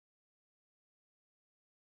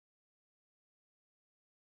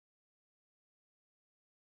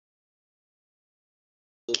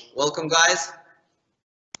Welcome, guys.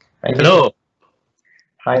 Hello.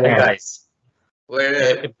 Hi there. Hi, Guys.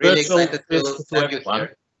 We're really excited to have you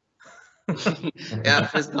here. Yeah,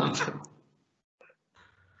 first come.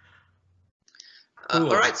 All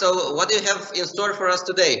right, so what do you have in store for us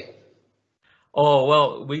today? Oh,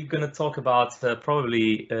 well, we're going to talk about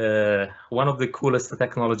probably one of the coolest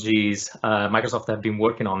technologies Microsoft have been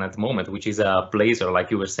working on at the moment, which is Blazor,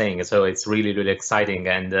 like you were saying. So it's really, really exciting.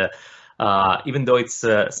 And even though it's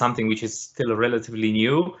something which is still relatively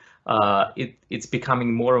new, it's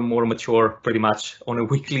becoming more and more mature pretty much on a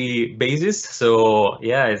weekly basis. So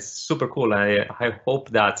yeah, it's super cool. I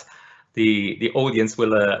hope that the audience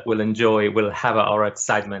will enjoy, will have our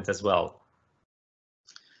excitement as well.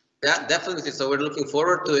 Yeah, definitely. So we're looking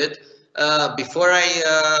forward to it. Before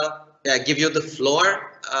I give you the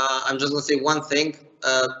floor, I'm just going to say one thing.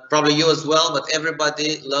 Probably you as well, but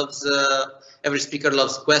everybody loves, every speaker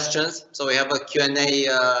loves questions. So we have a Q&A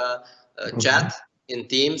chat in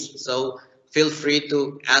Teams. So feel free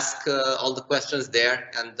to ask all the questions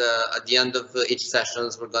there. And at the end of each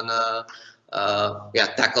sessions, we're going to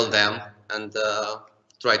tackle them and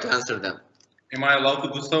try to answer them. Am I allowed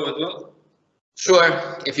to do so as well?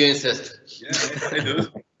 Sure, if you insist. Yeah, I do.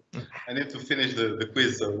 I need to finish the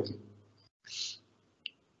quiz. So.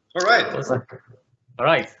 All right. Awesome. All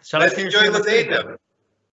right. Let's enjoy the data.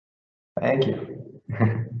 Thank you.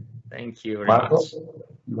 Thank you very Marco, much.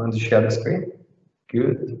 you want to share the screen?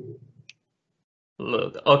 Good.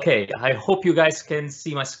 Look, okay, I hope you guys can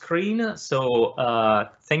see my screen. So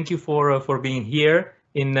thank you for being here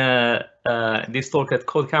in this talk at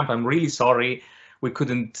CodeCamp. I'm really sorry we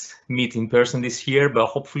couldn't meet in person this year, but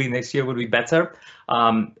hopefully next year will be better.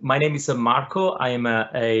 My name is Marco. I am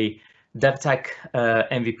a DevTech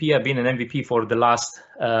MVP. I've been an MVP for the last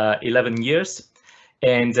 11 years.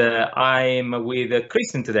 And I'm with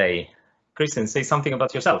Cristian today. Cristian, say something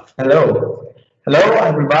about yourself. Hello. Hello,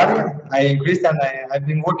 everybody. I am Cristian. I've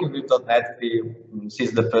been working with .NET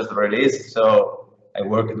since the first release. So I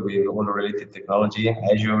worked with all the related technology,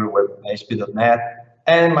 Azure, Web, ASP.NET,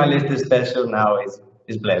 and my latest special now is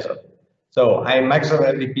Blazor. So I'm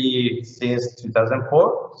Microsoft MVP since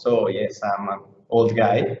 2004. So yes, I'm an old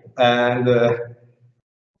guy. And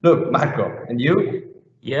look, Marco, and you?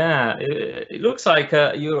 Yeah, it looks like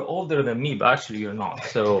you're older than me, but actually you're not.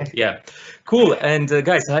 So yeah, cool. And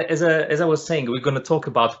guys, as I was saying, we're going to talk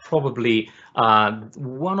about probably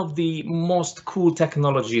one of the most cool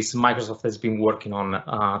technologies Microsoft has been working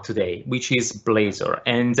on today, which is Blazor.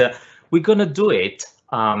 And we're going to do it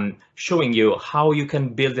showing you how you can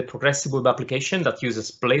build a progressive web application that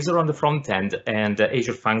uses Blazor on the front end and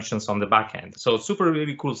Azure Functions on the back end. So super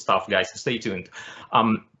really cool stuff, guys. Stay tuned.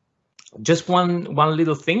 Just one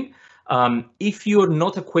little thing. If you're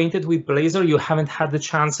not acquainted with Blazor, you haven't had the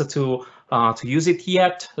chance to use it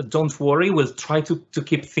yet, don't worry. We'll try to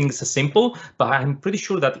keep things simple, but I'm pretty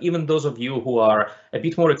sure that even those of you who are a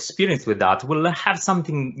bit more experienced with that will have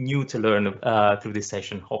something new to learn through this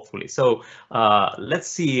session, hopefully. So let's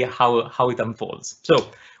see how it unfolds.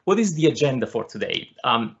 So what is the agenda for today?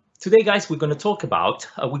 Today, guys, we're going to talk about,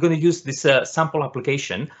 we're going to use this sample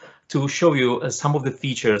application to show you some of the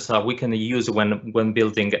features we can use when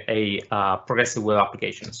building a progressive web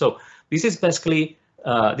application. So this is basically,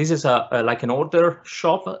 this is like an order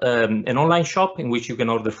shop, an online shop in which you can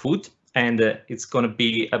order food. And it's going to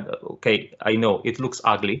be, okay, I know it looks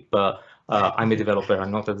ugly, but I'm a developer,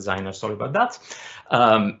 I'm not a designer, sorry about that.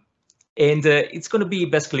 And it's going to be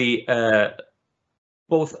basically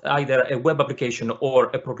both either a web application or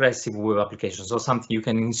a progressive web application, so something you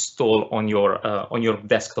can install on your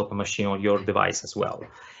desktop machine or your device as well.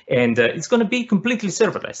 And it's going to be completely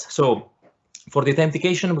serverless. So for the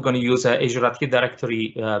authentication, we're going to use Azure Active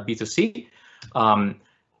Directory B2C.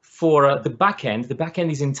 For the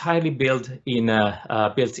backend is entirely built in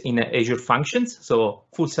Azure Functions, so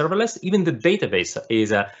full serverless. Even the database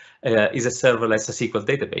is a serverless SQL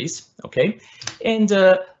database. Okay, and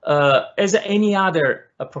as any other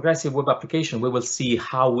progressive web application, we will see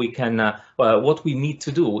how we can what we need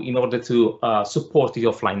to do in order to support the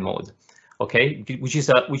offline mode. Okay, which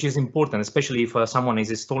is important, especially if someone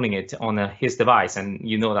is installing it on his device, and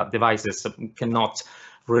you know that devices cannot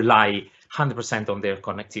rely 100% on their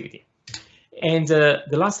connectivity. And the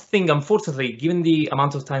last thing, unfortunately, given the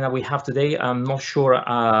amount of time that we have today, I'm not sure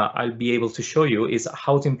I'll be able to show you is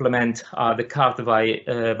how to implement the cart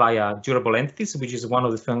via durable entities, which is one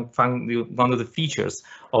of the features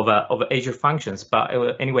of Azure Functions. But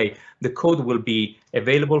anyway, the code will be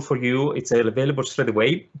available for you. It's available straight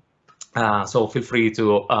away. So feel free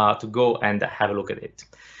to go and have a look at it.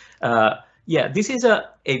 Yeah, this is an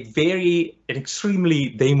extremely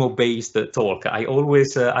demo-based talk. I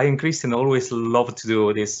and Cristian always love to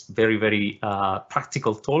do this very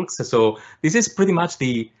practical talks. So this is pretty much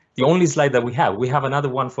the only slide that we have. We have another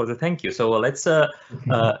one for the thank you. So let's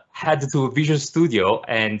head to Visual Studio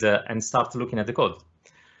and start looking at the code.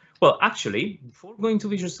 Well, actually, before going to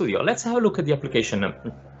Visual Studio, let's have a look at the application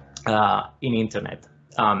in internet.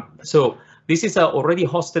 So this is already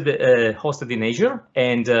hosted in Azure,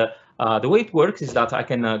 and the way it works is that I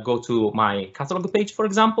can go to my catalog page, for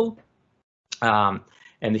example,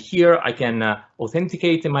 and here I can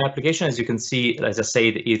authenticate in my application. As you can see, as I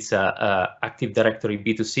said, it's Active Directory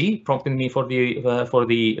B2C, prompting me for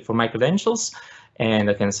my credentials, and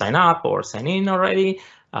I can sign up or sign in already.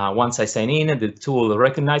 Once I sign in, the tool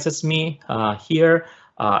recognizes me here.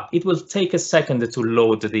 It will take a second to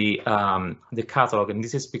load the catalog, and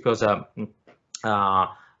this is because,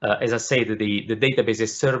 as I said, the database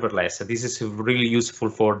is serverless. This is really useful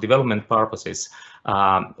for development purposes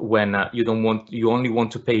when you only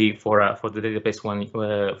want to pay for the database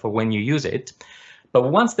for when you use it. But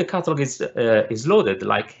once the catalog is loaded,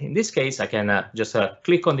 like in this case, I can just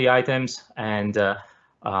click on the items, and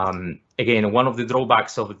again, one of the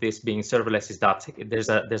drawbacks of this being serverless is that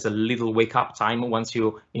there's a little wake up time once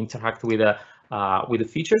you interact with the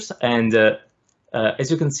features. And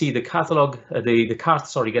as you can see, the catalog, the cart,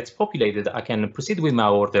 sorry, gets populated. I can proceed with my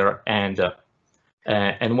order, and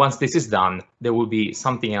once this is done, there will be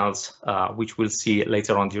something else which we'll see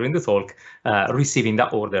later on during the talk, receiving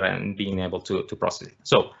that order and being able to process it.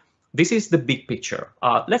 So this is the big picture.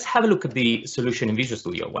 Let's have a look at the solution in Visual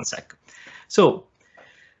Studio. One sec. So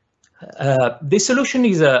this solution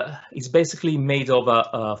is basically made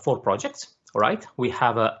of 4 projects. All right, we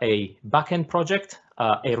have a backend project,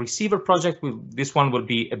 a receiver project. This one will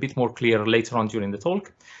be a bit more clear later on during the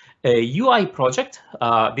talk. A UI project.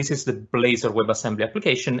 This is the Blazor WebAssembly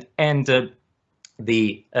application, and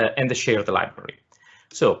the shared library.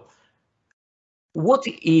 So, what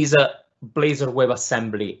is a Blazor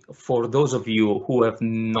WebAssembly for those of you who have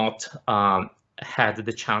not had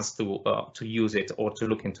the chance to use it or to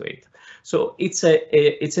look into it? So it's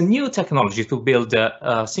a new technology to build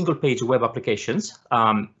single-page web applications,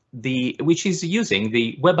 which is using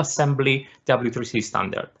the WebAssembly W3C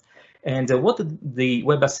standard. And what the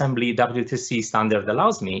WebAssembly W3C standard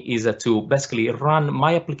allows me is to basically run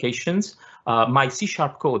my applications, my C#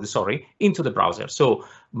 code, sorry, into the browser. So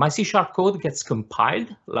my C# code gets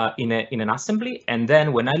compiled in an assembly, and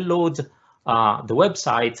then when I load the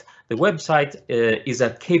website is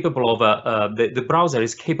capable of the browser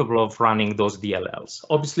is capable of running those DLLs.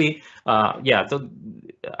 Obviously, yeah,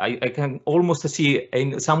 I can almost see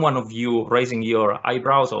some of you raising your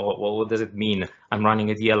eyebrows. Or what does it mean? I'm running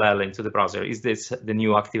a DLL into the browser. Is this the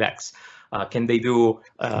new ActiveX? Can they do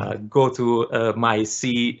go to my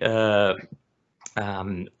C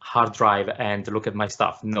hard drive and look at my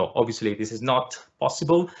stuff? No, obviously this is not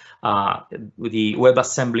possible. The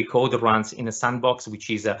WebAssembly code runs in a sandbox, which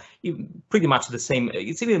is pretty much the same.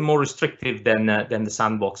 It's even more restrictive than the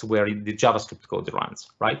sandbox where the JavaScript code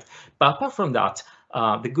runs, right? But apart from that,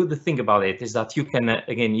 the good thing about it is that you can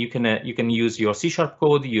again you can use your C#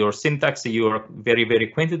 code, your syntax that you're very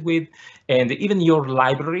acquainted with, and even your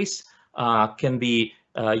libraries can be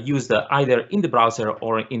used either in the browser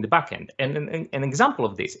or in the backend. And an example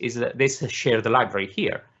of this is this shared library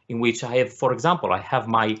here, in which I have, for example, I have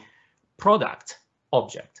my product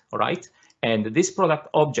object, all right? And this product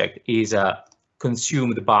object is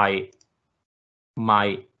consumed by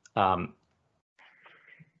my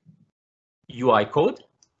UI code,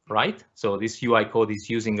 right? So this UI code is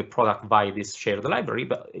using the product by this shared library,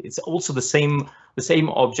 but it's also the same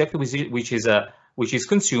object which is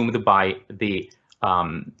consumed by the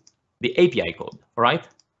API code, right?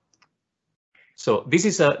 So this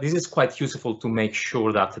is quite useful to make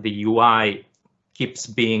sure that the UI keeps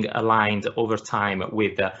being aligned over time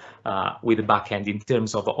with the backend in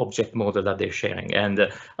terms of object model that they're sharing. And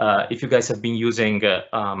if you guys have been using,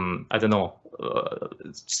 I don't know,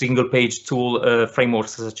 single-page tool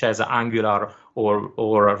frameworks such as Angular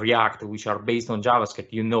or React, which are based on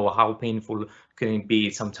JavaScript, you know how painful can it be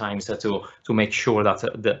sometimes to make sure that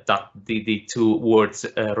the two words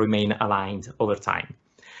remain aligned over time.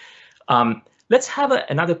 Let's have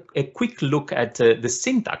a quick look at the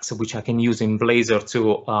syntax which I can use in Blazor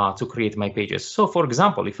to create my pages. So, for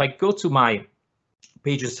example, if I go to my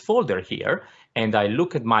pages folder here and I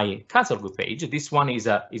look at my catalog page, this one is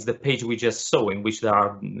the page we just saw, in which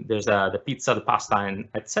there's the pizza, the pasta, and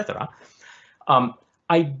etc.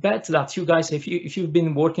 I bet that you guys, if you've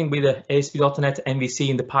been working with ASP.NET MVC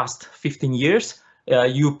in the past 15 years,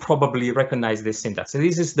 you probably recognize this syntax. So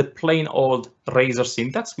this is the plain old Razor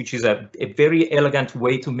syntax, which is a very elegant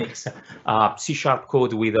way to mix C#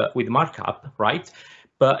 code with markup, right?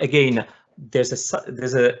 But again, there's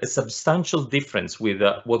a substantial difference with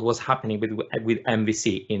what was happening with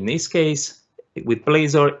MVC. In this case, with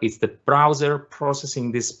Blazor, it's the browser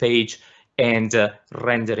processing this page and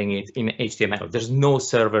rendering it in HTML. There's no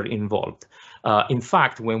server involved. In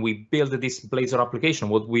fact, when we build this Blazor application,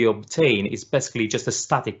 what we obtain is basically just a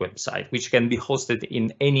static website, which can be hosted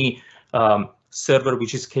in any server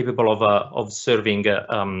which is capable of serving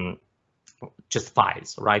just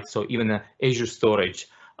files, right? So even Azure storage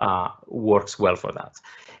works well for that.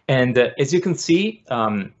 And as you can see,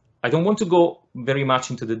 I don't want to go very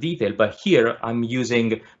much into the detail, but here I'm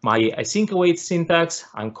using my async await syntax.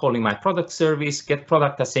 I'm calling my product service, get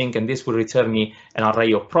product async, and this will return me an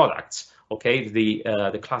array of products. Okay,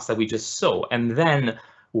 the class that we just saw. And then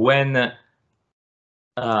when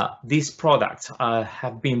these products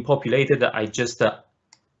have been populated, I just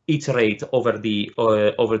iterate over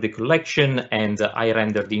the collection, and I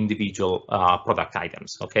render the individual product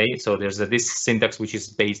items. Okay, so there's this syntax which is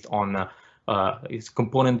based on it's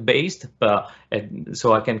component based, but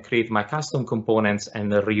so I can create my custom components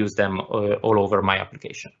and reuse them all over my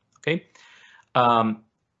application. Okay.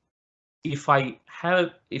 If I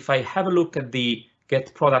have a look at the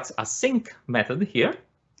get products async method here,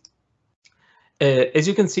 as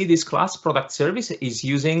you can see, this class product service is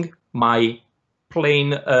using my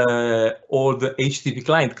plain old HTTP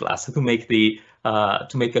client class to make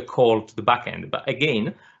a call to the backend. But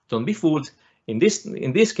again, don't be fooled. In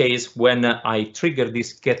this case, when I trigger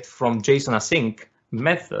this get from JSON async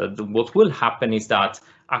method, what will happen is that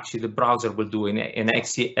actually the browser will do an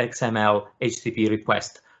XML HTTP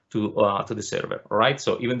request to the server. All right.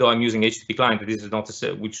 So even though I'm using HTTP client, this is not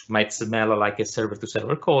which might smell like a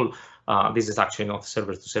server-to-server call. This is actually not a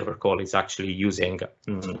server-to-server call. It's actually using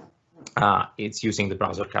the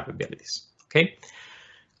browser capabilities. Okay.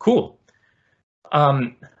 Cool.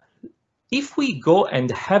 If we go and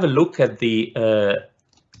have a look at the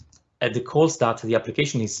calls that the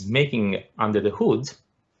application is making under the hood,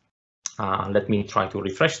 let me try to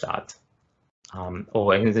refresh that. And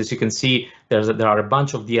as you can see, there are a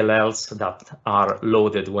bunch of DLLs that are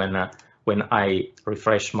loaded when I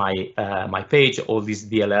refresh my my page. All these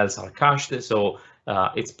DLLs are cached, so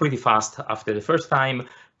it's pretty fast after the first time.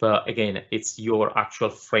 But again, it's your actual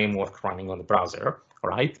framework running on the browser. All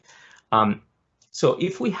right. So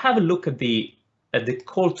if we have a look at the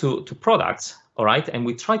call to products, all right, and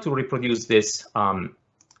we try to reproduce this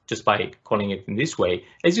just by calling it in this way,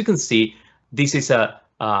 as you can see, this is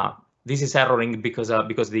erroring because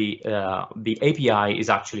the API is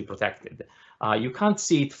actually protected. You can't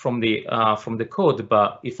see it from the code,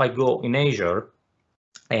 but if I go in Azure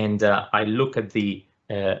and I look at the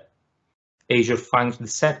Azure function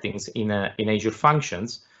settings in Azure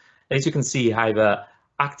Functions, as you can see, I've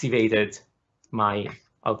activated my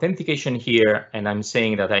authentication here, and I'm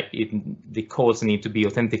saying that the calls need to be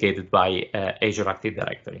authenticated by Azure Active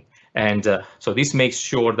Directory. And so this makes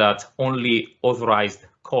sure that only authorized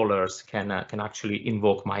callers can actually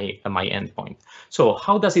invoke my endpoint. So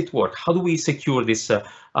how does it work? How do we secure this,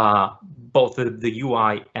 both the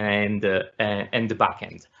UI and the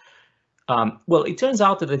backend? Well, it turns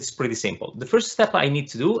out that it's pretty simple. The first step I need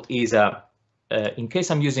to do is, in case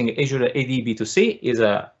I'm using Azure AD B2C, is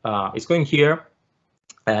going here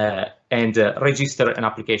and register an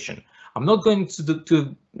application. I'm not going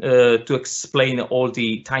to explain all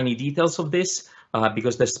the tiny details of this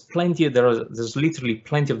because there's literally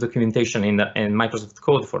plenty of documentation in Microsoft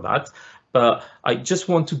Code for that. But I just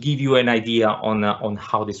want to give you an idea on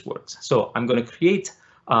how this works. So I'm going to create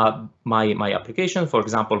my application, for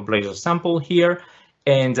example, Blazor sample here,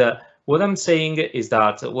 and what I'm saying is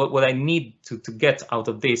that what I need to get out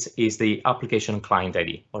of this is the application client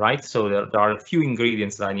ID. All right, so there are a few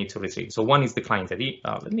ingredients that I need to retrieve. So one is the client ID.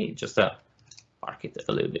 Let me just mark it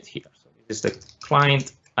a little bit here. So this is the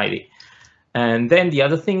client ID. And then the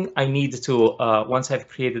other thing I need to, once I've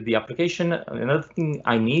created the application, another thing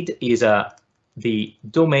I need is the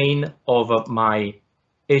domain of my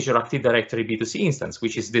Azure Active Directory B2C instance,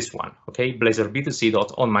 which is this one, okay,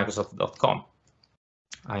 blazorb2c.onmicrosoft.com.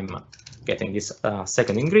 I'm getting this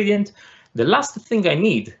second ingredient. The last thing I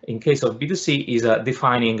need in case of B2C is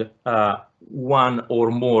defining one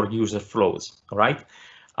or more user flows, all right?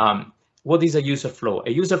 What is a user flow?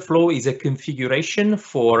 A user flow is a configuration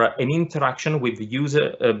for an interaction with the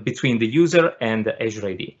user, between the user and the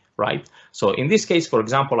Azure AD, right? So in this case, for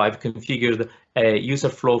example, I've configured a user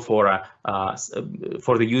flow for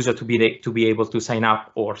the user to be able to sign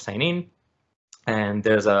up or sign in. And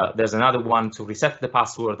there's another one to reset the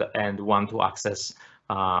password and one to access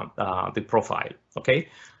the profile. Okay,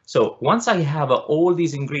 so once I have all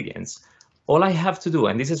these ingredients, all I have to do,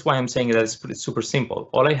 and this is why I'm saying that it's super simple,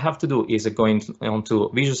 all I have to do is go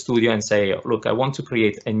onto Visual Studio and say, look, I want to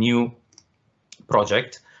create a new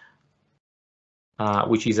project,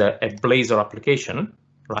 which is a Blazor application,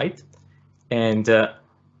 right? And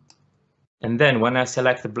then when I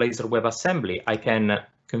select the Blazor WebAssembly, I can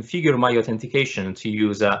configure my authentication to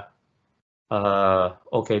use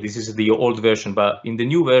okay, this is the old version, but in the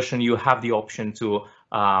new version you have the option to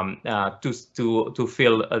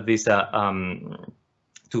fill this to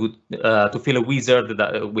fill a wizard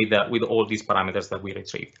with all these parameters that we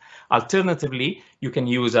retrieved. Alternatively, you can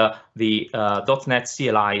use the .NET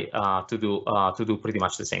CLI to do pretty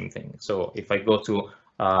much the same thing. So if I go to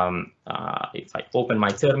if I open my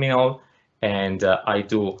terminal and I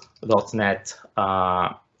do .NET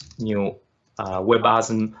new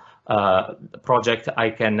WebAssembly project,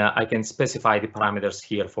 I can specify the parameters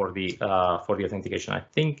here for the authentication. I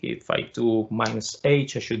think if I do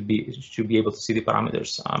 -H, I should be able to see the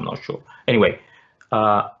parameters. I'm not sure. Anyway,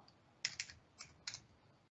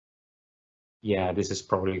 yeah, this is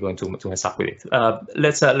probably going to mess up with it.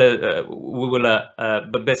 Let's we will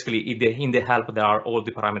but basically in the help there are all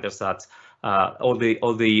the parameters that all the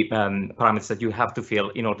parameters that you have to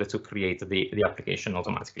fill in order to create the application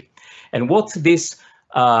automatically. And what this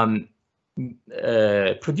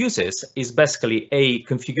produces is basically a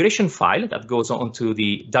configuration file that goes onto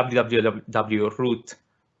the www root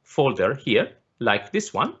folder here, like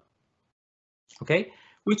this one, okay,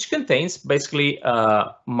 which contains basically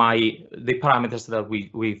the parameters that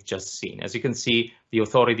we've just seen. As you can see, the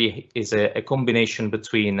authority is a combination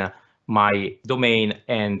between my domain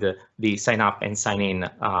and the sign up and sign in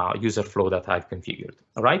user flow that I've configured.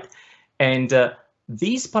 All right, and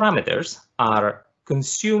these parameters are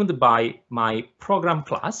consumed by my program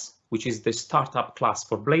class, which is the startup class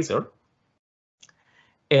for Blazor.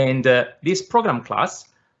 And this program class,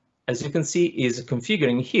 as you can see, is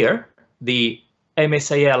configuring here the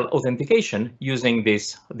MSIL authentication using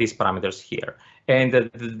these parameters here. And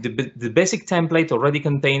the basic template already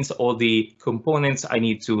contains all the components I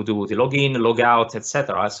need to do the login, logout,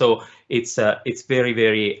 etc. So it's very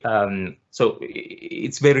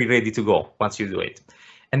ready to go once you do it.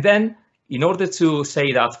 And then in order to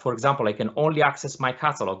say that, for example, I can only access my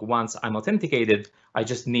catalog once I'm authenticated, I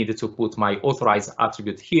just need to put my authorized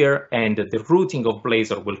attribute here, and the routing of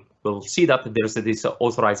Blazor will see that there's this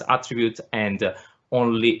authorized attribute and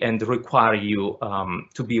require you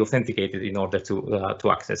to be authenticated in order to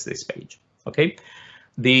access this page. Okay.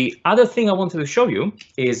 The other thing I wanted to show you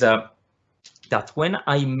is that when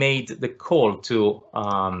I made the call to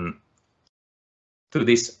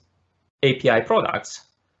this API products,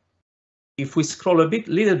 if we scroll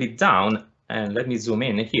little bit down, and let me zoom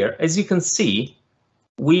in here, as you can see,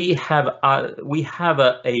 we have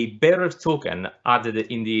a bearer token added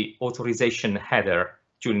in the authorization header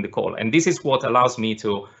during the call, and this is what allows me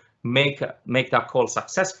to make that call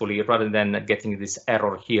successfully rather than getting this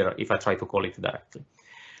error here if I try to call it directly.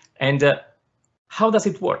 And how does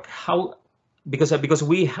it work? Because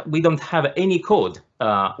we don't have any code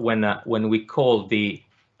when we call the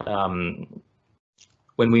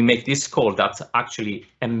when we make this call that actually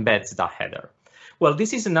embeds that header. Well,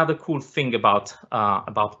 this is another cool thing about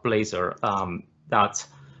Blazor that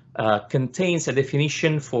contains a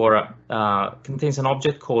definition for contains an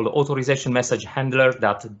object called authorization message handler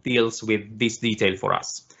that deals with this detail for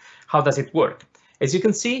us. How does it work? As you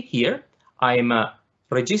can see here, I'm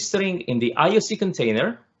registering in the IOC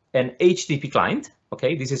container an HTTP client.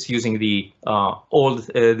 Okay, this is using the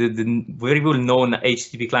the very well known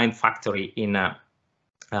HTTP client factory in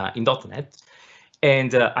 .NET,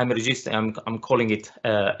 and I'm calling it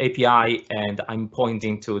API, and I'm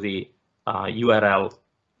pointing to the URL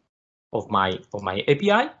of my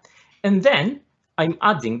API, and then I'm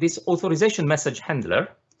adding this authorization message handler,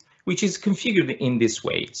 which is configured in this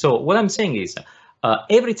way. So what I'm saying is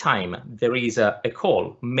every time there is a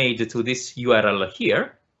call made to this URL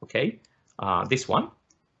here, okay, this one,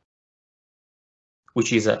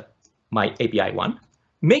 which is my API one,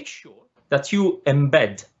 make sure that you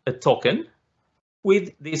embed a token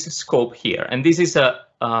with this scope here. And this is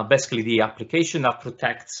basically the application that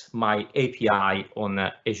protects my API on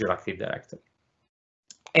Azure Active Directory.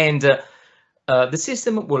 And the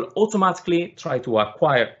system will automatically try to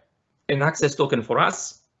acquire an access token for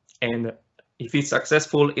us. And if it's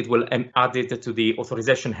successful, it will add it to the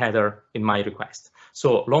authorization header in my request.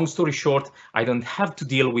 So long story short, I don't have to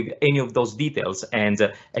deal with any of those details. And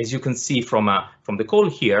as you can see from the call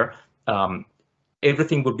here,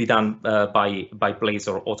 everything would be done by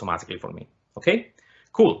Blazor automatically for me. Okay,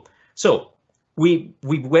 cool. So we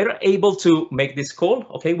were able to make this call.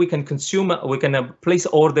 Okay, we can place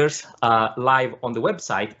orders live on the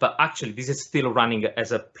website, but actually this is still running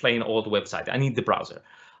as a plain old website. I need the browser.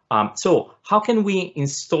 So how can we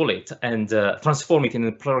install it and transform it in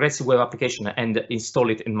a progressive web application and install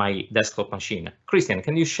it in my desktop machine? Cristian,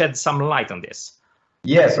 can you shed some light on this?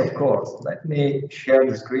 Yes, of course. Let me share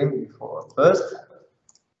the screen before first.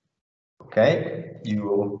 Okay,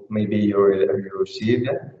 you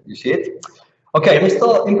see it. Okay,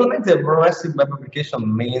 implement a progressive web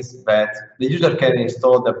application means that the user can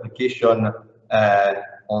install the application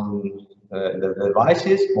on the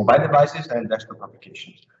devices, mobile devices, and desktop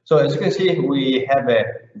applications. So as you can see, we have a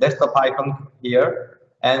desktop icon here,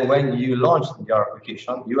 and when you launch your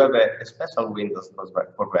application, you have a special window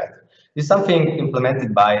for that. It's something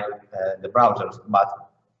implemented by the browsers, but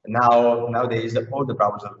nowadays all the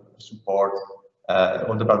browsers support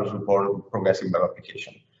progressive web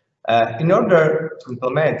application. In order to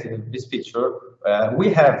implement this feature,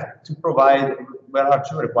 we have to provide, there are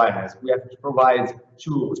two requirements. We have to provide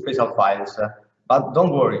two special files, but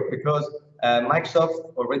don't worry, because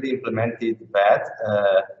Microsoft already implemented that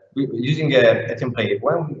using a template.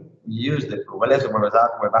 When we use the Blazor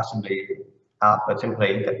WebAssembly app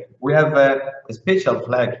template, we have a special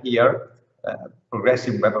flag here,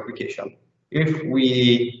 progressive web application. If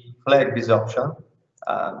we flag this option,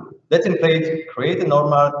 the template create a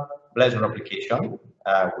normal Blazor application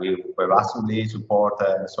with WebAssembly support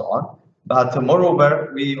and so on. But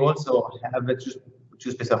moreover, we also have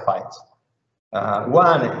two special files.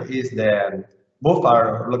 One is both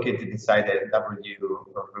are located inside the W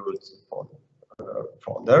root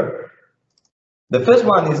folder. The first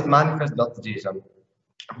one is manifest.json.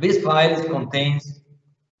 This file contains,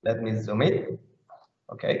 let me zoom in.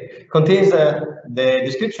 Okay, contains the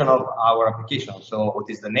description of our application. So what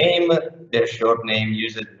is the name, the short name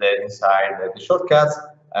used inside the shortcuts,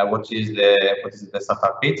 what is the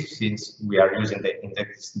startup page, since we are using the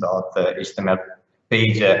index.html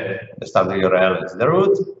page, the start URL is the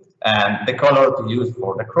root, and the color to use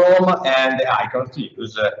for the Chrome, and the icon to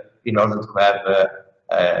use in order to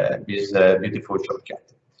have this beautiful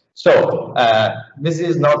shortcut. So this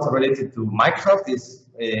is not related to Microsoft, it's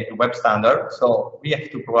a web standard, so we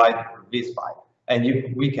have to provide this file, and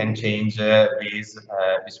we can change this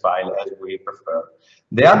file as we prefer.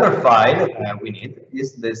 The other file we need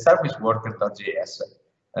is the serviceworker.js.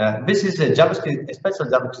 This is a special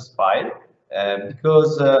JavaScript file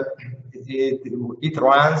because it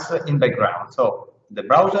runs in background. So the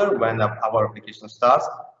browser, when our application starts,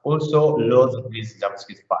 also loads these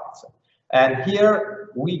JavaScript files. And here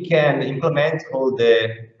we can implement all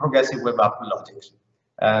the progressive web app logics.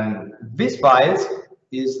 This files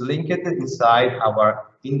is linked inside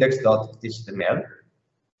our index.html.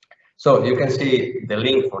 So you can see the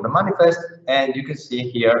link for the manifest, and you can see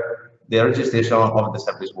here the registration of the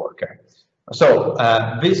service worker. So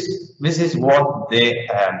this is what the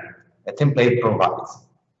template provides.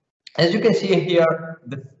 As you can see here,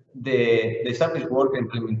 the service worker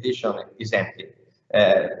implementation is empty.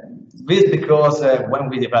 This because when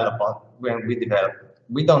we develop,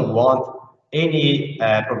 we don't want any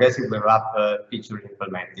progressive web app feature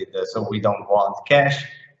implemented. So we don't want cache,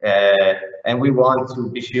 and we want to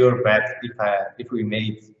be sure that if we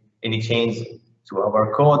made any change to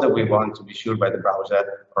our code, we want to be sure that the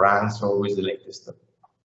browser runs always the latest.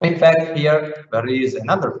 In fact, here there is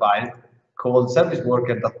another file called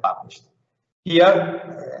serviceworker.published.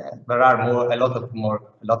 Here there are a lot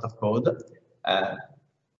of code.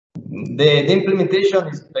 The implementation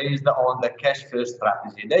is based on the cache-first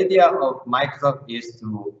strategy. The idea of Microsoft is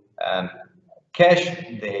to cache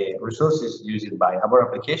the resources used by our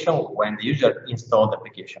application when the user installs the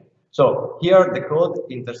application. So here the code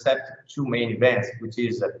intercepts two main events, which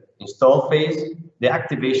is install phase, the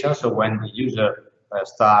activation, so when the user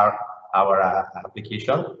starts our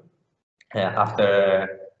application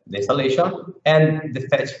after the installation, and the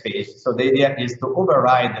fetch phase. So the idea is to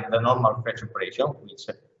override the normal fetch operation, which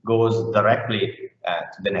goes directly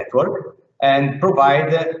to the network, and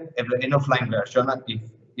provide an offline version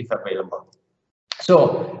if available.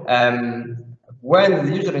 So when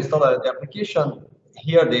the user installs the application,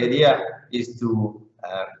 here the idea is to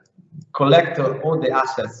collect all the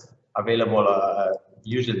assets available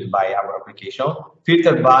used by our application,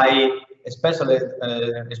 filtered by a special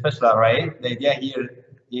array. The idea here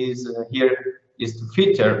is to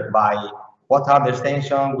filter by what are the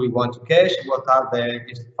extensions we want to cache, what are the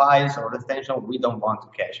files or extensions we don't want to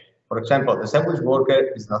cache. For example, the service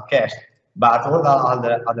worker is not cached, but all the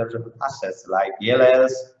other assets like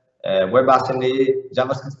DLLs, WebAssembly,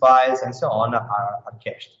 JavaScript files, and so on are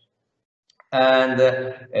cached. And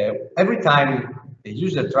every time the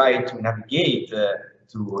user tries to navigate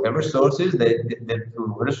to a resources,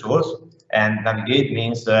 to resource, and navigate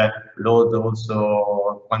means load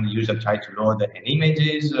also when the user tries to load an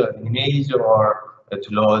image or to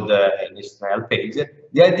load an HTML page.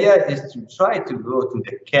 The idea is to try to go to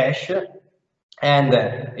the cache, and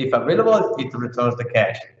if available, it returns the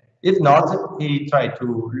cache. If not, he tries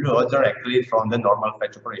to load directly from the normal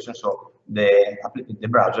fetch operation. So the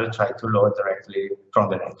browser tries to load directly from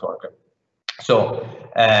the network. So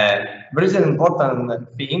there is an important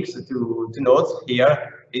thing to note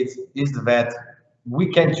here is that we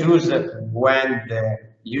can choose when the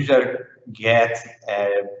user gets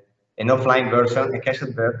an offline version, a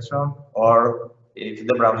cached version, or if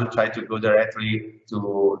the browser tries to go directly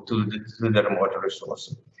to the remote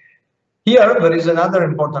resource. Here, there is another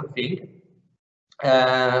important thing,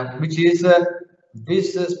 which is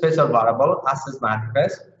this special variable, access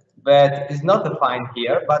manifest, that is not defined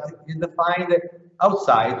here, but is defined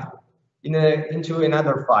outside into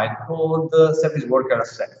another file called service worker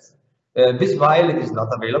assets. This file is not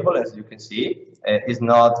available, as you can see, is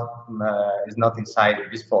not inside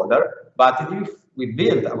this folder. But if we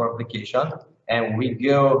build our application and we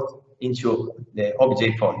go into the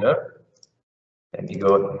object folder, let me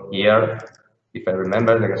go here. If I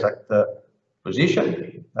remember the exact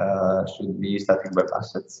position, should be static web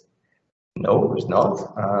assets. No, it's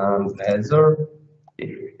not. Azure,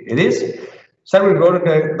 it is. Service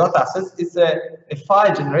worker.assets is a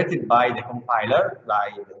file generated by the compiler,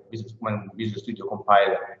 like when Visual Studio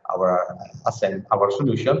compile our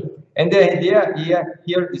solution. And the idea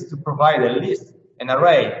here is to provide a list, an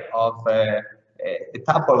array of a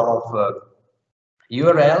tuple of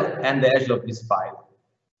URL and the hash of this file.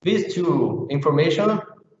 These two information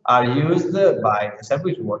are used by the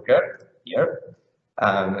service worker here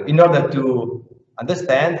in order to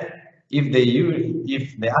understand if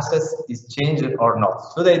the access is changed or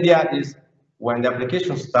not. So the idea is when the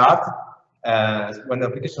application starts,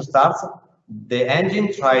 the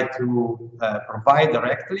engine tries to provide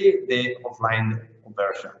directly the offline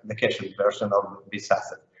version, the cached version of this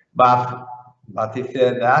asset. But if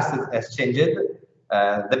the asset has changed,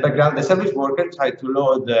 the service worker tries to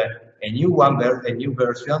load a new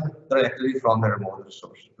version directly from the remote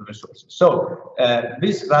resource. So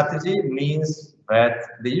this strategy means that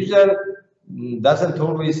the user doesn't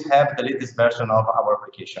always have the latest version of our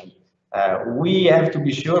application. We have to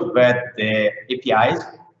be sure that the APIs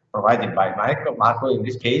provided by Marco in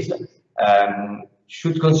this case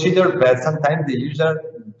should consider that sometimes the user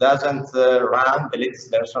doesn't run the latest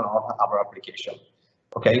version of our application.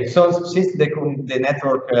 Okay, so since the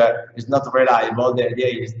network is not reliable, the idea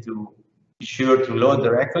is to be sure to load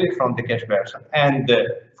directly from the cache version and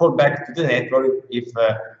fall back to the network if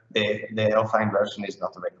the offline version is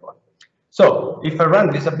not available. So if I run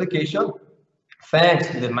this application, thanks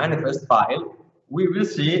to the manifest file, we will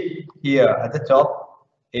see here at the top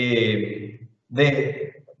the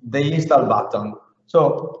install button.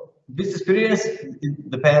 So this experience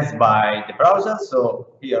depends by the browser.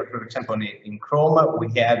 So here, for example, in Chrome, we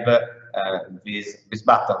have this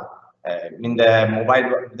button. In the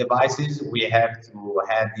mobile devices, we have to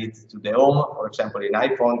add it to the home. For example, in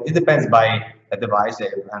iPhone, it depends by the device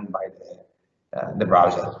and by the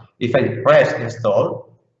browser. If I press install,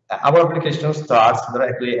 our application starts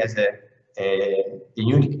directly as a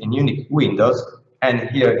unique Windows.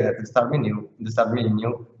 And here at the start menu,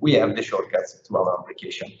 we have the shortcuts to our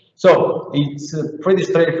application. So it's pretty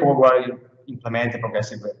straightforward to implement a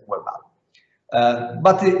progressive web app.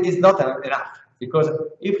 But it's not enough, because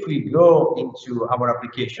if we go into our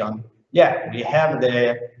application, yeah, we have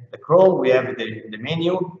the Chrome, we have the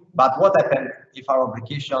menu, but what happens if our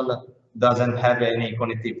application doesn't have any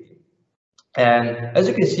connectivity? And as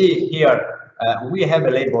you can see here, we have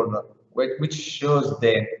a label which shows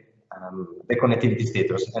the connectivity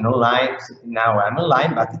status. And online, now I'm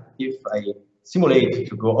online, but if I simulate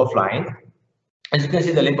to go offline, as you can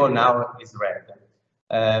see, the label now is red.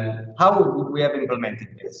 How would we have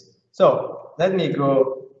implemented this? So let me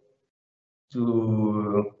go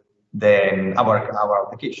to our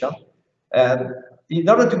application. In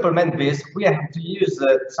order to implement this, we have to use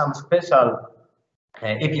some special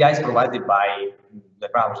APIs provided by the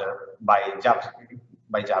browser, by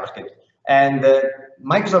JavaScript. And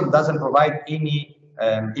Microsoft doesn't provide any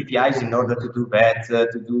APIs in order to do that,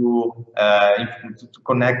 to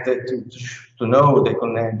connect, to know the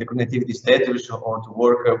connectivity status or to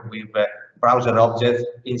work with browser objects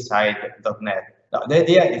inside .NET. Now, the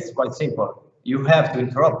idea is quite simple. You have to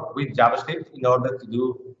interrupt with JavaScript in order to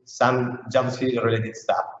do some JavaScript related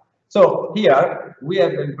stuff. So here we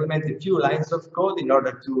have implemented a few lines of code in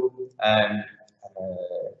order to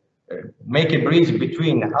make a bridge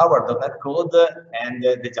between our .NET code and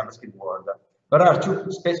the JavaScript world. There are two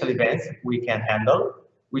special events we can handle,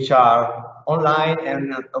 which are online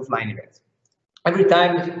and offline events. Every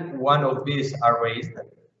time one of these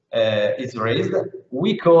is raised,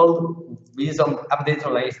 we call this update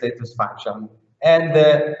online status function. And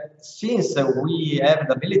since we have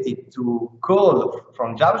the ability to call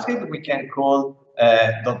from JavaScript, we can call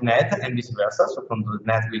 .NET and vice versa. So from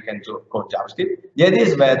 .NET we can call JavaScript. The idea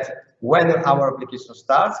is that when our application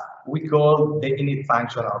starts, we call the init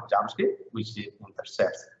function of JavaScript, which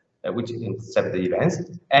intercepts the events.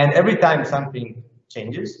 And every time something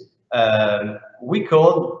changes, we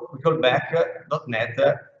call back .NET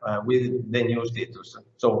with the new status.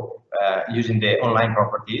 So using the online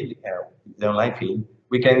property, the online field,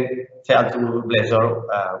 we can tell to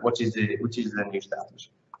Blazor which is the new status.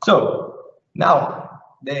 So now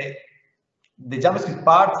the JavaScript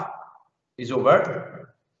part is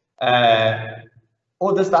over.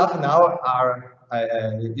 All the stuff now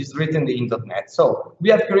is written in .NET. So we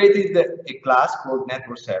have created a class called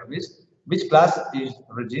network service, which class is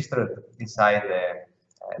registered inside the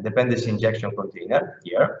dependency injection container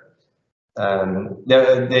here.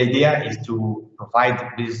 The idea is to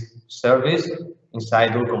provide this service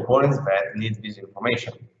inside all components that need this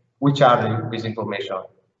information. Which are this information?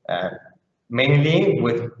 Mainly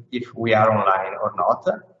with if we are online or not,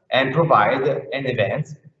 and provide an event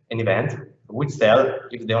which tells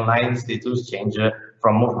if the online status change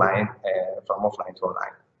from offline to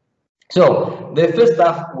online. So the first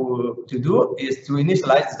stuff to do is to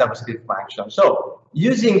initialize the JavaScript function. So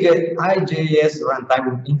using the IJS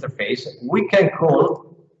runtime interface, we can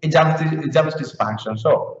call a JavaScript function.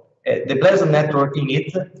 So the Blazor network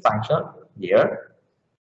init function here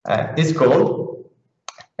is called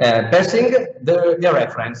passing the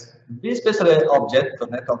reference. This special object,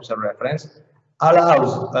 .NET Object Reference,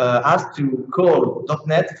 allows us to call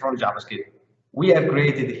 .NET from JavaScript. We have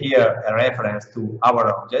created here a reference to our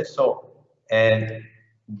object, so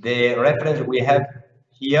the reference we have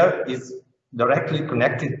here is directly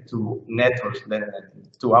connected to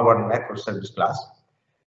to our network service class.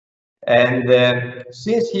 And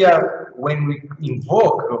since here, when we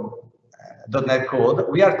invoke .NET code,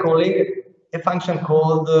 we are calling a function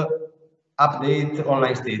called update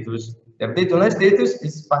online status. The update online status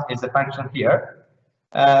is a function here.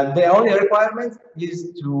 The only requirement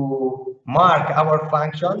is to mark our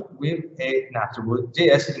function with an attribute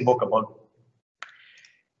JS invocable.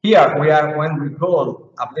 Here we are, when we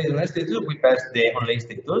call update online status, we pass the online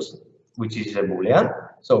status, which is a boolean.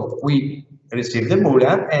 So we receive the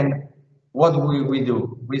boolean, and what we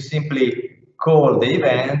do? We simply call the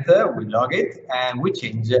event, we log it, and we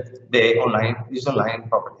change this online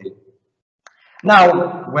property.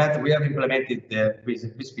 Now, when we have implemented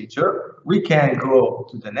this feature, we can go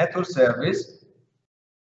to the network service,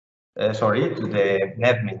 to the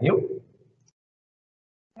nav menu.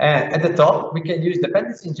 And at the top, we can use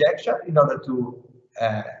dependency injection in order to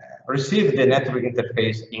receive the network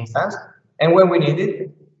interface instance. And when we need it,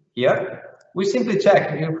 here, we simply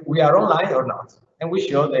check if we are online or not. And we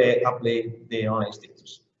show the online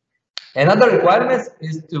status. Another requirement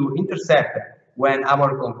is to intercept when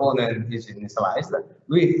our component is initialized.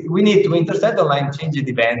 We need to intercept online changed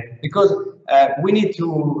event because we need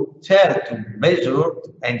to tell to Blazor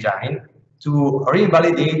engine to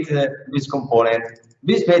revalidate this component.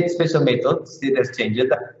 This special method, status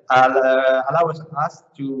changed, allows us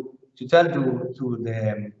to tell to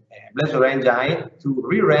the Blazor engine to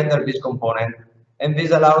re-render this component, and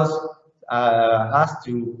this allows us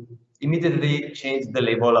to immediately change the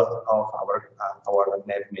label of our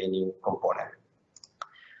nav menu component.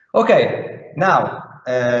 Okay, now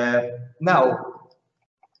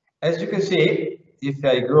as you can see, if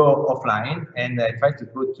I go offline and I try to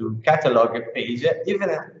go to catalog page, even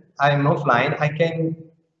if I'm offline, I can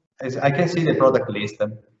see the product list.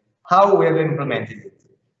 How we have implemented it?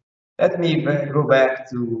 Let me go back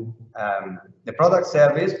to the product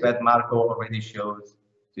service that Marco already showed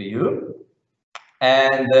to you.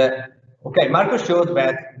 And okay, Marco showed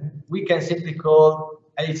that we can simply call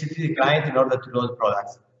a HTTP client in order to load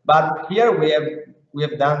products. But here we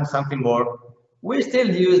have done something more. We still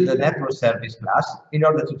use the network service class in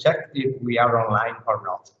order to check if we are online or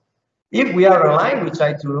not. If we are online, we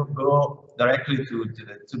try to go directly to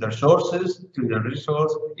the sources, to the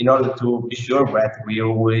resource, in order to be sure that we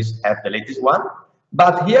always have the latest one.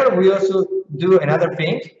 But here we also do another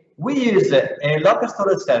thing. We use a local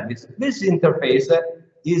storage service. This interface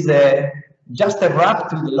is just a wrap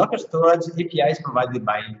to the local storage APIs provided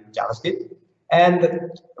by JavaScript.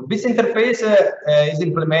 And this interface is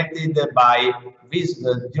implemented by this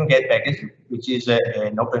Get package, which is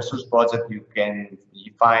an open source project you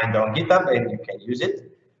find on GitHub and you can use it.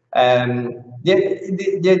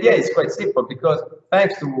 The idea is quite simple because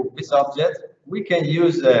thanks to this object, we can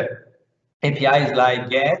use APIs like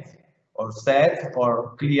get or set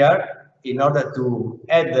or clear in order to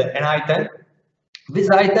add an item. This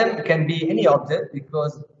item can be any object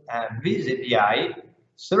because this API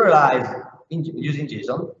serialized using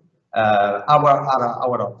JSON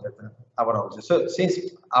our object. So since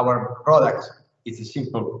our product is a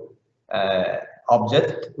simple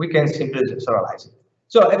object, we can simply serialize it.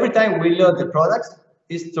 So every time we load the product,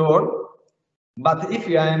 it's stored. But if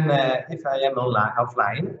I am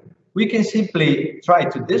offline, we can simply try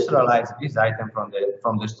to deserialize this item from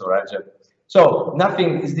the storage. So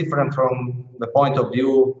nothing is different from the point of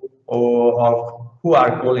view of who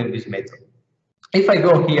are calling this method. If I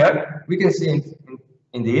go here, we can see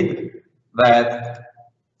indeed that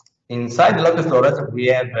inside the local storage we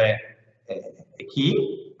have a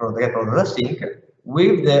key for the product sync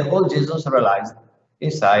with the whole JSON serialized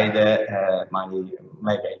inside my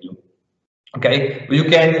value. Okay, you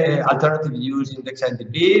can alternatively use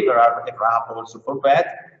IndexedDB. There are a wrap also for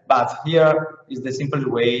that, but here is the simplest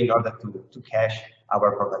way in order to cache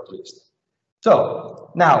our product list.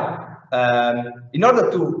 So now, in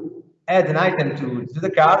order to add an item to the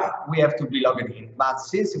cart, we have to be logged in. But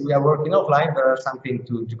since we are working offline, there is something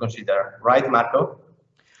to consider, right, Marco?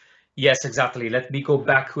 Yes, exactly. Let me go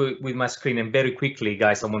back with my screen, and very quickly,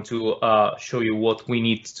 guys, I want to show you what we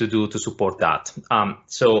need to do to support that.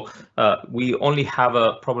 So we only have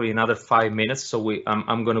probably another 5 minutes, so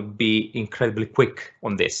I'm going to be incredibly quick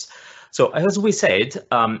on this. So as we said,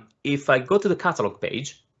 if I go to the catalog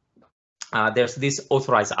page, there's this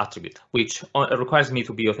authorized attribute, which requires me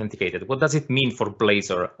to be authenticated. What does it mean for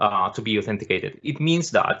Blazor to be authenticated? It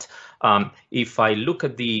means that if I look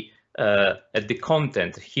at the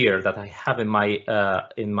content here that I have in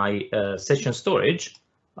my session storage,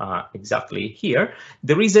 exactly here,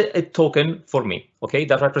 there is a token for me, okay,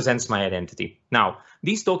 that represents my identity. Now,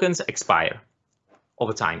 these tokens expire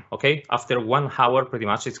over time, okay? After 1 hour, pretty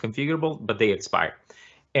much, it's configurable, but they expire.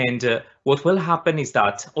 And what will happen is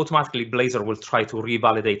that automatically Blazor will try to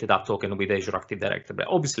revalidate that token with Azure Active Directory. But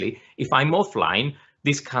obviously, if I'm offline,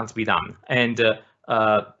 this can't be done. And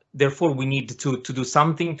therefore, we need to do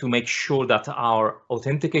something to make sure that our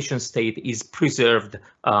authentication state is preserved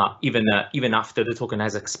even after the token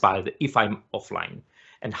has expired if I'm offline.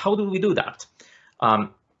 And how do we do that?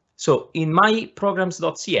 So in my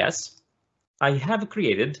programs.cs, we have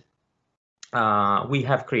created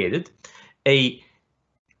a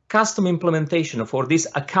custom implementation for this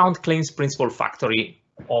account claims principal factory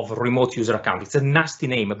of remote user account. It's a nasty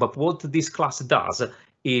name, but what this class does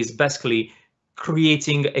is basically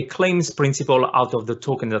creating a claims principal out of the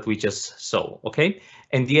token that we just saw, okay?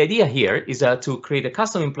 And the idea here is to create a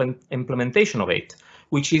custom implementation of it,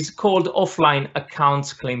 which is called offline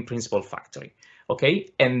accounts claim principal factory, okay?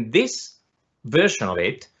 And this version of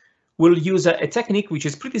it will use a technique which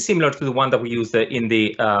is pretty similar to the one that we used in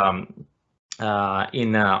the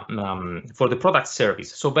for the product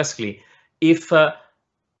service. So basically, if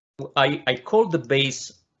I call the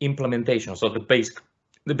base implementation, so the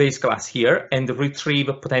base class here, and retrieve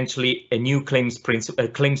potentially a new claims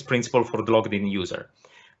principal for the logged in user.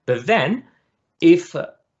 But then if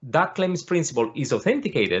that claims principal is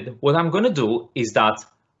authenticated, what I'm going to do is that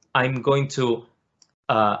I'm going to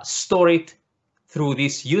store it through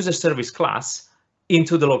this user service class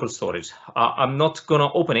into the local storage. I'm not going to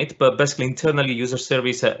open it, but basically internally user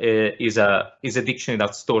service is a dictionary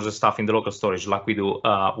that stores the stuff in the local storage like we do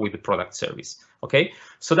with the product service. Okay,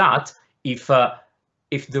 so that if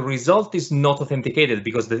the result is not authenticated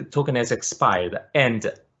because the token has expired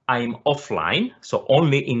and I'm offline, so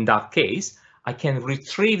only in that case, I can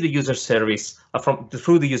retrieve the user service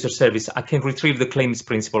through the user service. I can retrieve the claims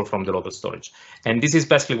principal from the local storage. And this is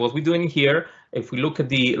basically what we're doing here. If we look at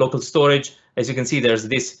the local storage, as you can see, there's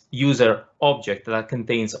this user object that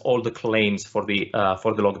contains all the claims for the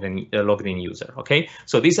logged in user. Okay,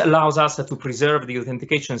 so this allows us to preserve the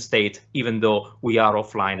authentication state even though we are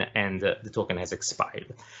offline and the token has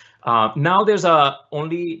expired. Now there's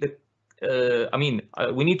only the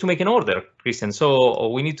we need to make an order, Cristian, so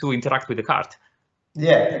we need to interact with the cart.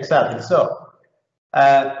 Yeah, exactly. So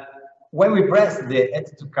when we press the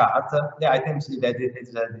add to cart, the item see that it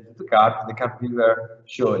is added to cart, the cart viewer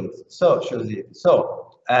shows it.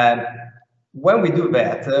 So when we do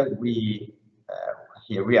that,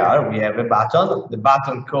 here we have a button. The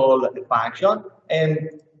button call a function,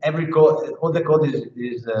 and every code, all the code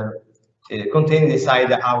is contained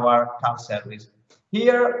inside our card service.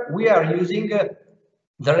 Here we are using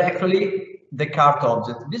directly the cart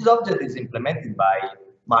object. This object is implemented by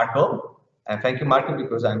Marco, and thank you, Marco,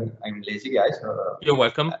 because I'm lazy, guys. You're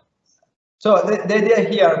welcome. So the idea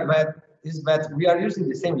here is that we are using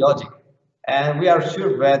the same logic, and we are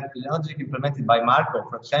sure that the logic implemented by Marco,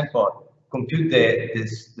 for example, compute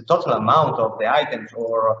the total amount of the items,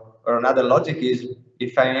 or another logic is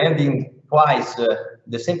if I'm adding twice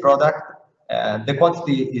the same product, the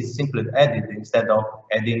quantity is simply added instead of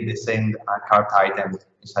adding the same cart item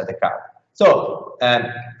inside the cart. So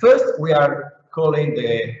first we are calling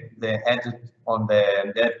the add on the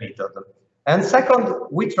add method, and second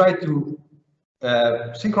we try to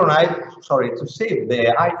to save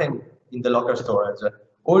the item in the local storage,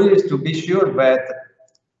 always to be sure that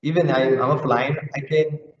even I'm offline, I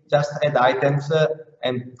can just add items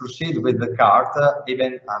and proceed with the cart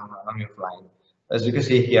even I'm offline. As you can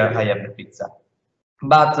see here, I have the pizza.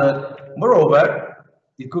 But moreover,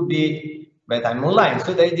 it could be that I'm online.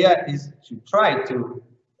 So the idea is to try to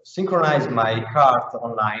synchronize my cart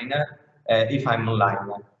online if I'm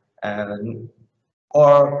online.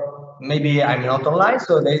 Or maybe I'm not online.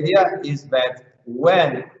 So the idea is that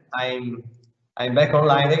when I'm back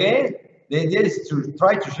online again, the idea is to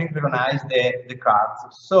try to synchronize the cards.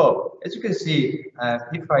 So as you can see,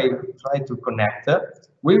 if I try to connect,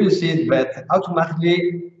 we will see that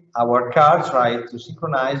automatically our card tries to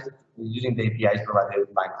synchronize using the APIs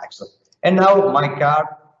provided by Microsoft. And now my card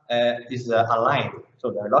is aligned.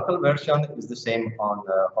 So the local version is the same on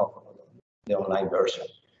the online version.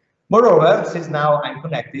 Moreover, since now I'm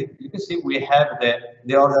connected, you can see we have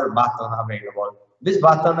the order button available. This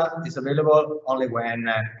button is available only when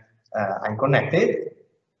I'm connected.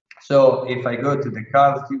 So if I go to the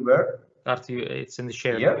card viewer, it's in the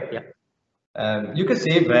share. Here, yeah. You can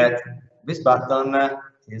see that this button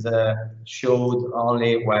is showed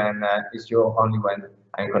only when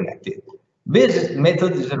I'm connected. This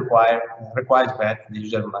method is requires that the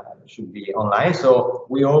user should be online. So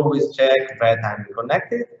we always check that I'm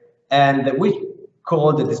connected, and we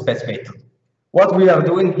call the dispatch method. What we are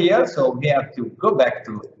doing here, so we have to go back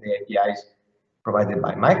to the APIs provided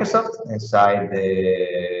by Microsoft inside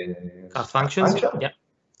the functions. function. Yeah.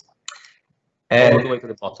 And all the way to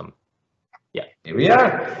the bottom. Yeah. Here we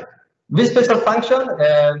are. This special function,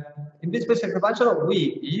 in this special function,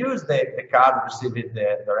 we use the card received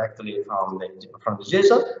directly from the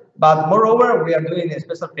JSON, but moreover, we are doing a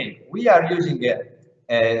special thing. We are using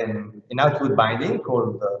an output binding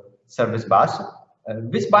called service bus.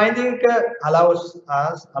 This binding allows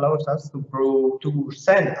us to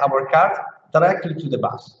send our card directly to the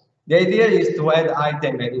bus. The idea is to add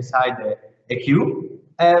item inside a queue,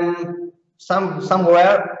 and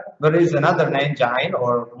somewhere there is another engine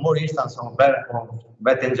or more instance of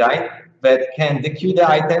that engine that can queue the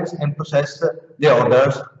items and process the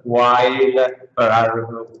orders while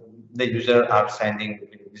the user are sending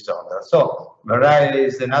this order. So there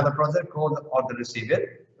is another project called order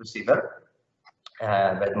receiver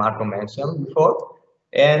that Marco mentioned before.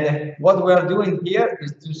 And what we are doing here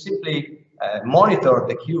is to simply monitor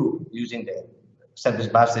the queue using the service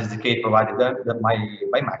bus SDK provided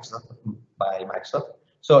by Microsoft.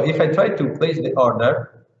 So if I try to place the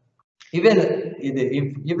order, even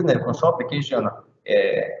if the console application,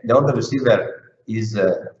 the order receiver is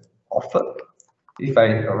off, if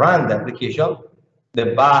I run the application,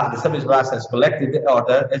 the service bus has collected the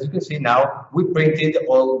order. As you can see now, we printed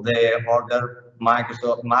all the order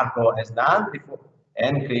Marco has done before,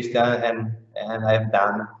 and Cristian and I have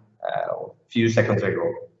done a few seconds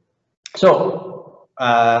ago. So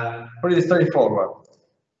pretty straightforward.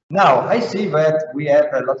 Now I see that we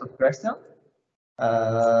have a lot of questions.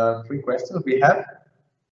 3 questions we have.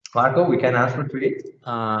 Marco, we can answer to it.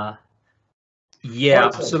 Yeah,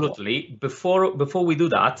 absolutely. Before we do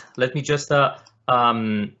that, let me just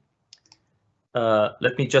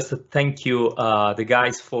thank you the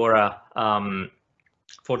guys for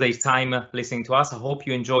their time listening to us. I hope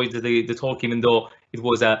you enjoyed the talk, even though it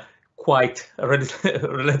was quite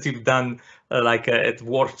relative done at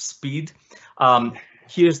warp speed.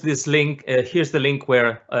 Here's this link. Here's the link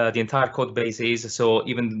where the entire code base is. So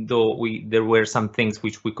even though there were some things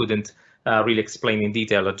which we couldn't really explain in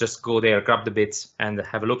detail, just go there, grab the bits, and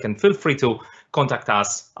have a look. And feel free to contact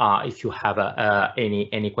us if you have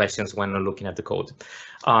any questions when looking at the code.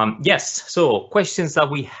 Yes. So questions that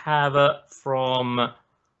we have from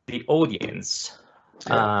the audience.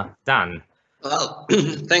 Dan. Well,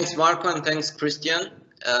 thanks, Marco, and thanks, Cristian.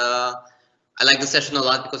 I like the session a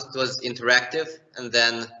lot because it was interactive, and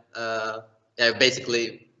then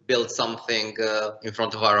basically built something in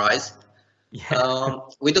front of our eyes. Yeah.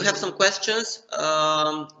 We do have some questions,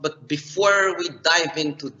 but before we dive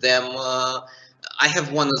into them, I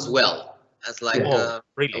have one as well. As like,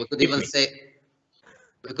 really? we could even say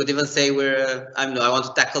we're. I want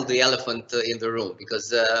to tackle the elephant in the room,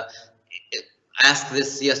 because I asked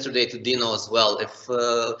this yesterday to Dino as well. If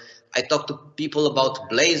I talk to people about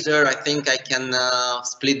Blazor, I think I can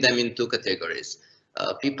split them in two categories.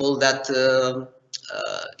 People that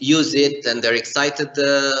use it and they're excited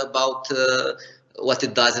about what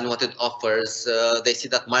it does and what it offers. They see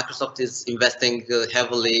that Microsoft is investing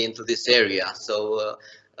heavily into this area, so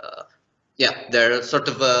yeah, they're sort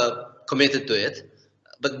of committed to it.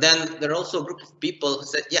 But then there are also a group of people who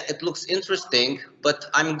said, yeah, it looks interesting, but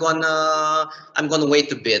I'm gonna wait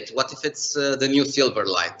a bit. What if it's the new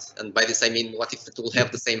Silverlight? And by this I mean, what if it will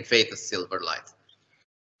have the same fate as Silverlight?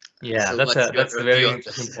 Yeah, So that's a very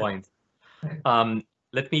interesting point.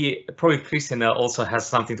 Let me, probably Cristian also has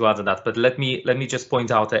something to add to that, but let me just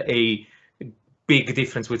point out a big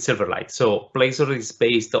difference with Silverlight. So Blazor is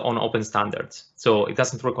based on open standards, so it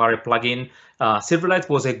doesn't require a plugin. Silverlight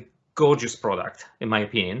was a gorgeous product, in my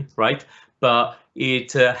opinion, right? But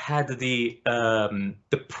it had the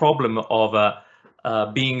problem of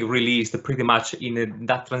being released pretty much in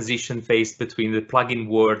that transition phase between the plugin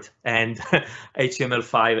world and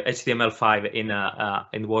HTML5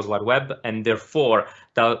 in World Wide Web, and therefore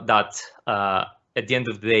that at the end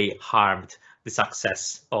of the day harmed the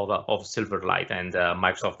success of Silverlight, and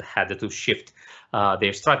Microsoft had to shift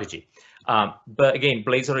their strategy. But again,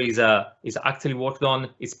 Blazor is actually worked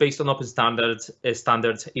on. It's based on open standards. Is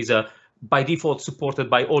by default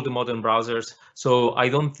supported by all the modern browsers. So I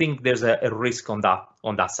don't think there's a risk on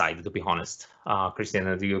that side, to be honest.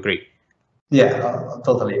 Cristian, do you agree? Yeah,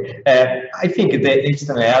 totally. I think the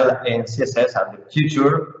HTML and CSS are the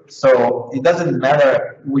future, so it doesn't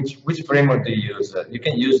matter which framework you use. You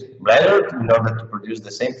can use Blazor in order to produce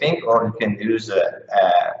the same thing, or you can use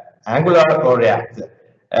Angular or React.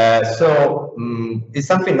 It's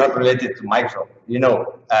something not related to Microsoft. You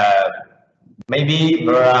know, maybe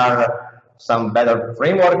there are some better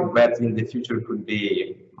framework that in the future could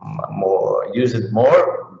be used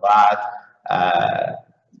more, but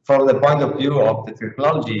from the point of view of the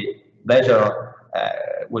technology, Blazor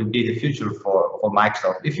will be the future for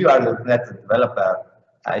Microsoft. If you are a .NET developer,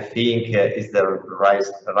 I think it's the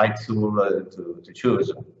right tool to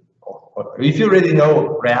choose. If you already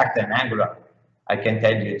know React and Angular, I can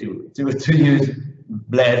tell you to use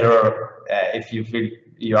Blazor if you feel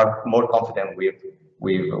you are more confident with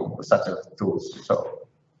such a tools. So,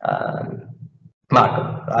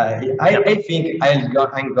 Marco, I think I'm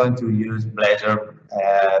going to use Blazor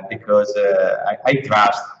because I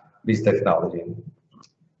trust this technology.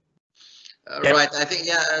 Right. I think,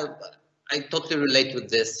 yeah, I totally relate with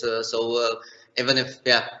this. Even if,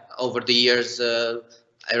 yeah, over the years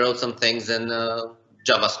I wrote some things in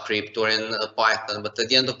JavaScript or in Python, but at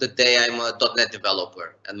the end of the day, I'm a .NET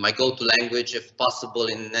developer, and my go-to language, if possible,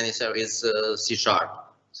 in any area is C#.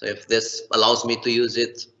 So if this allows me to use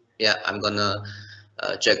it, yeah, I'm gonna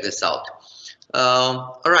check this out.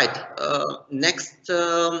 All right. Next,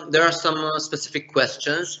 there are some specific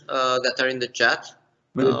questions that are in the chat.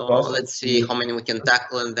 Let's see how many we can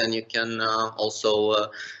tackle, and then you can also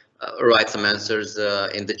write some answers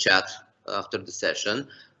in the chat after the session.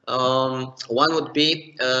 One would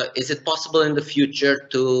be, is it possible in the future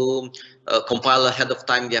to compile ahead of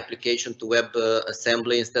time the application to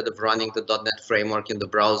WebAssembly instead of running the .NET framework in the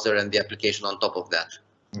browser and the application on top of that?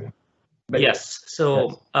 Yes.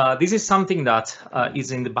 So this is something that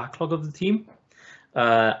is in the backlog of the team.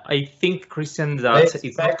 I think, Cristian, that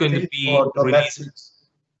it's not going to be released.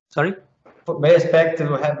 Sorry? May expect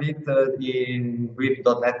to have it with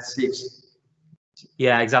 .NET 6.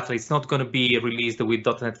 Yeah, exactly. It's not going to be released with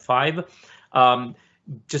 .NET 5.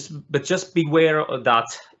 Just beware that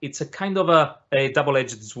it's a kind of a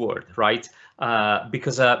double-edged sword, right?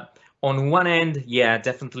 Because on one end, yeah,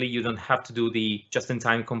 definitely you don't have to do the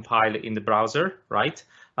just-in-time compile in the browser, right?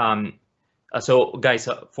 So guys,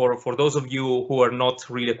 for those of you who are not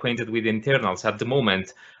really acquainted with internals at the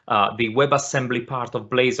moment, the WebAssembly part of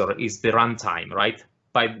Blazor is the runtime, right?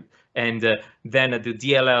 And then the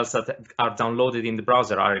DLLs that are downloaded in the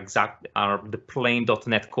browser are the plain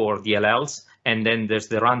 .NET Core DLLs, and then there's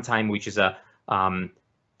the runtime, which is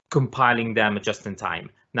compiling them just in time.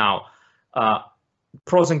 Now,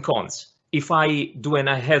 pros and cons. If I do an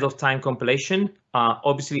ahead of time compilation,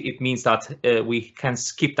 obviously it means that we can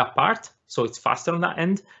skip that part, so it's faster on that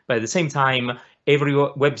end. But at the same time, every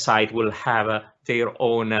website will have their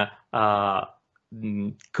own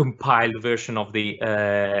compiled version of the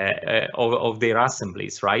of their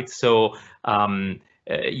assemblies, right? So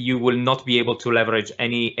you will not be able to leverage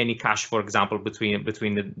any cache, for example, between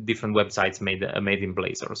the different websites made in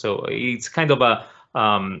Blazor. So it's kind of a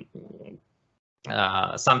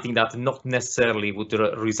something that not necessarily would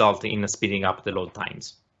result in speeding up the load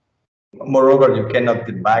times. Moreover, you cannot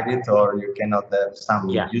debug it, or you cannot have some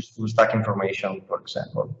useful stack information, for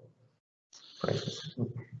example. For instance.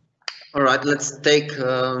 All right, let's take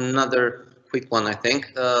another quick one. I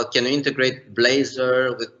think can you integrate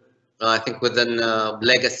Blazor with I think within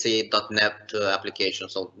legacy .NET application,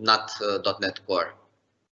 so not .NET Core?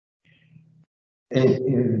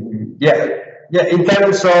 Yeah. In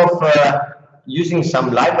terms of using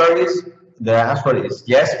some libraries, the answer is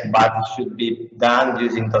yes, but it should be done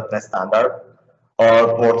using .NET Standard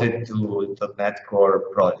or ported to .NET Core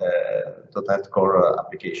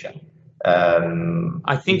application.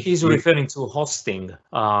 I think he's referring to hosting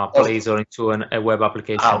Blazor into a web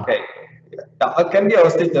application. Okay. It can be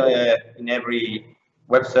hosted in every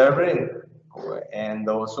web server and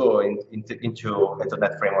also into a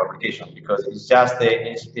 .NET Framework application, because it's just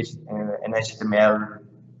an HTML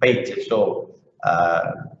page, so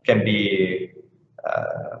can be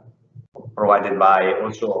provided by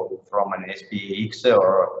also from an SPX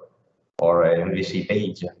or an MVC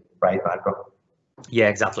page, right, Marco? Yeah,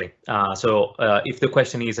 exactly. So if the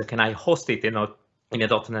question is, can I host it in a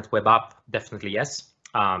 .NET web app? Definitely yes.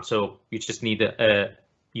 So you just need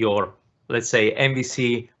your, let's say,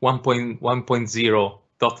 MVC 1.0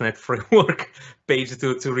 .NET Framework page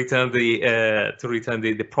to return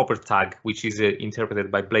the proper tag, which is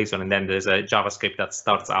interpreted by Blazor, and then there's a JavaScript that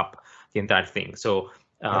starts up the entire thing. So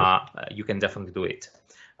you can definitely do it.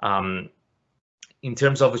 In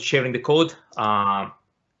terms of sharing the code,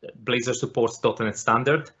 Blazor supports .NET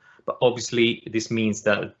Standard, but obviously this means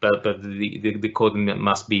that the code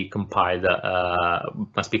must be compiled,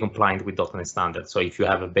 must be compliant with .NET Standard. So if you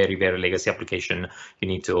have a very legacy application, you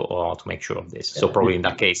need to make sure of this. So probably in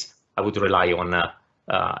that case, I would rely on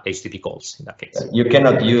HTTP calls in that case. You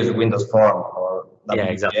cannot use Windows Form or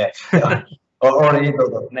exactly. or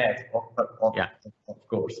 .NET, of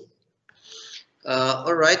course.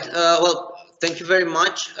 All right. Well, thank you very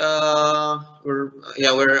much. We're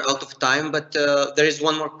out of time, but there is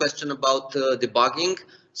one more question about debugging.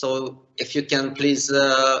 So if you can please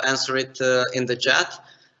answer it in the chat.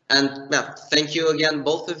 And thank you again,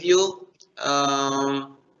 both of you.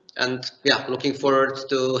 And looking forward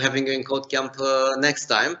to having you in CodeCamp next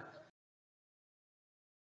time.